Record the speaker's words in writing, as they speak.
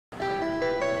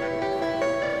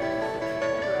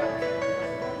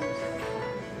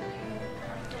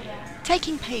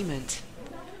Taking payment.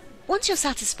 Once you're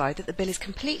satisfied that the bill is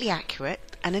completely accurate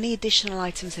and any additional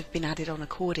items have been added on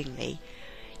accordingly,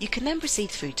 you can then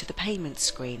proceed through to the payment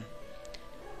screen.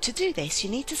 To do this, you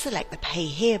need to select the Pay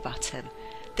Here button.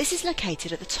 This is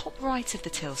located at the top right of the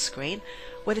till screen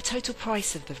where the total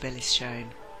price of the bill is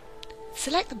shown.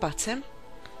 Select the button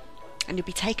and you'll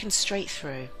be taken straight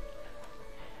through.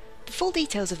 The full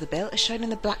details of the bill are shown in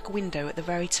the black window at the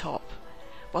very top,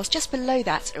 whilst just below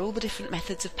that are all the different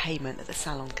methods of payment that the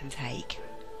salon can take.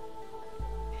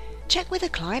 Check with the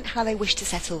client how they wish to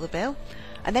settle the bill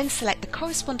and then select the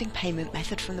corresponding payment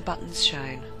method from the buttons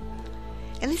shown.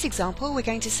 In this example, we're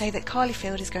going to say that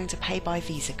Carlyfield is going to pay by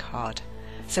Visa card,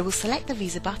 so we'll select the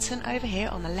Visa button over here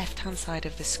on the left hand side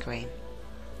of the screen.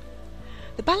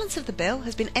 The balance of the bill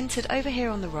has been entered over here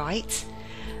on the right,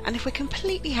 and if we're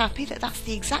completely happy that that's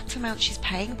the exact amount she's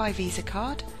paying by Visa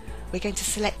card, we're going to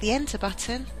select the Enter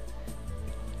button,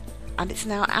 and it's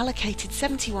now allocated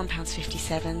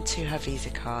 £71.57 to her Visa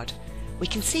card. We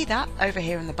can see that over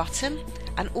here on the bottom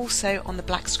and also on the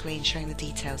black screen showing the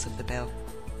details of the bill.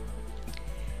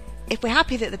 If we're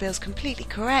happy that the bill's completely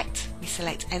correct, we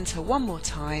select Enter one more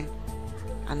time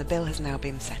and the bill has now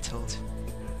been settled.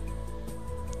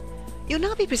 You'll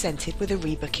now be presented with a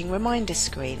rebooking reminder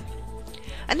screen,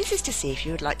 and this is to see if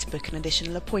you would like to book an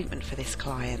additional appointment for this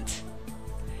client.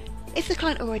 If the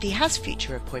client already has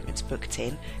future appointments booked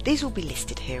in, these will be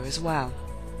listed here as well.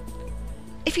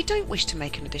 If you don't wish to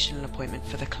make an additional appointment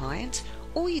for the client,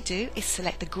 all you do is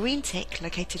select the green tick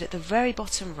located at the very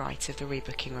bottom right of the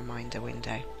rebooking reminder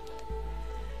window.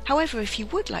 However, if you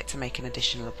would like to make an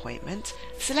additional appointment,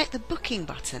 select the booking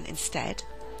button instead,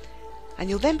 and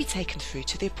you'll then be taken through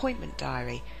to the appointment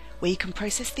diary, where you can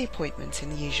process the appointment in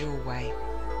the usual way.